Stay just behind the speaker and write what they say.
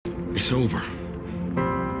It's over.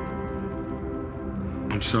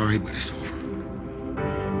 I'm sorry, but it's over.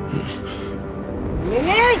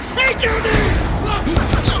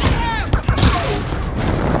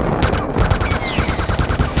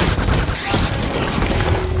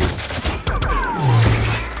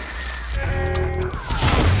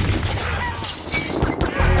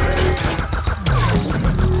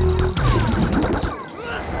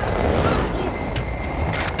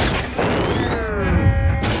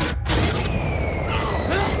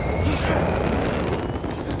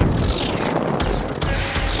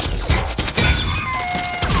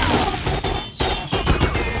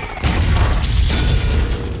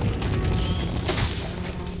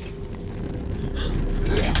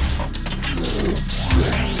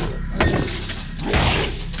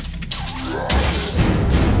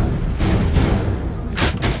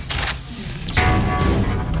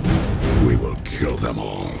 We will kill them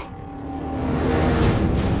all.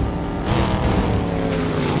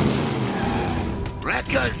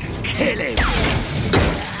 Wreckers, kill him!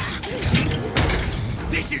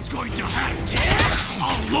 This is going to hurt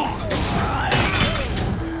a lot!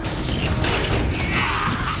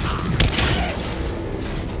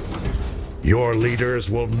 Your leaders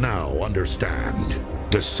will now understand.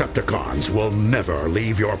 Decepticons will never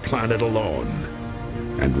leave your planet alone.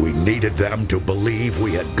 And we needed them to believe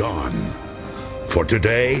we had gone. For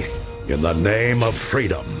today, in the name of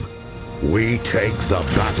freedom, we take the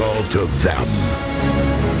battle to them.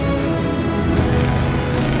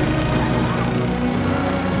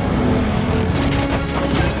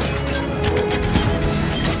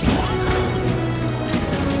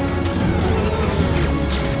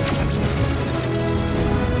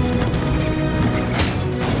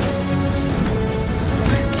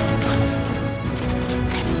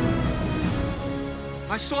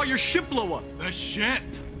 I saw your ship blow up. The ship?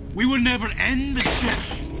 We would never end the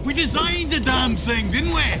ship. We designed the damn thing,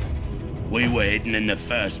 didn't we? We were hidden in the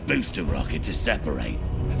first booster rocket to separate.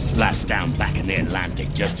 Splashed down back in the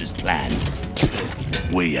Atlantic just as planned.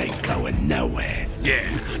 We ain't going nowhere. Yeah,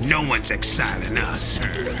 no one's exciting us.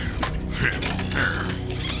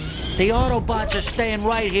 The Autobots are staying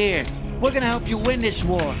right here. We're gonna help you win this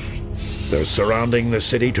war. They're surrounding the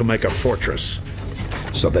city to make a fortress,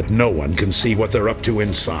 so that no one can see what they're up to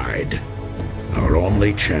inside. Our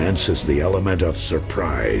only chance is the element of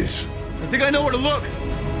surprise. I think I know where to look.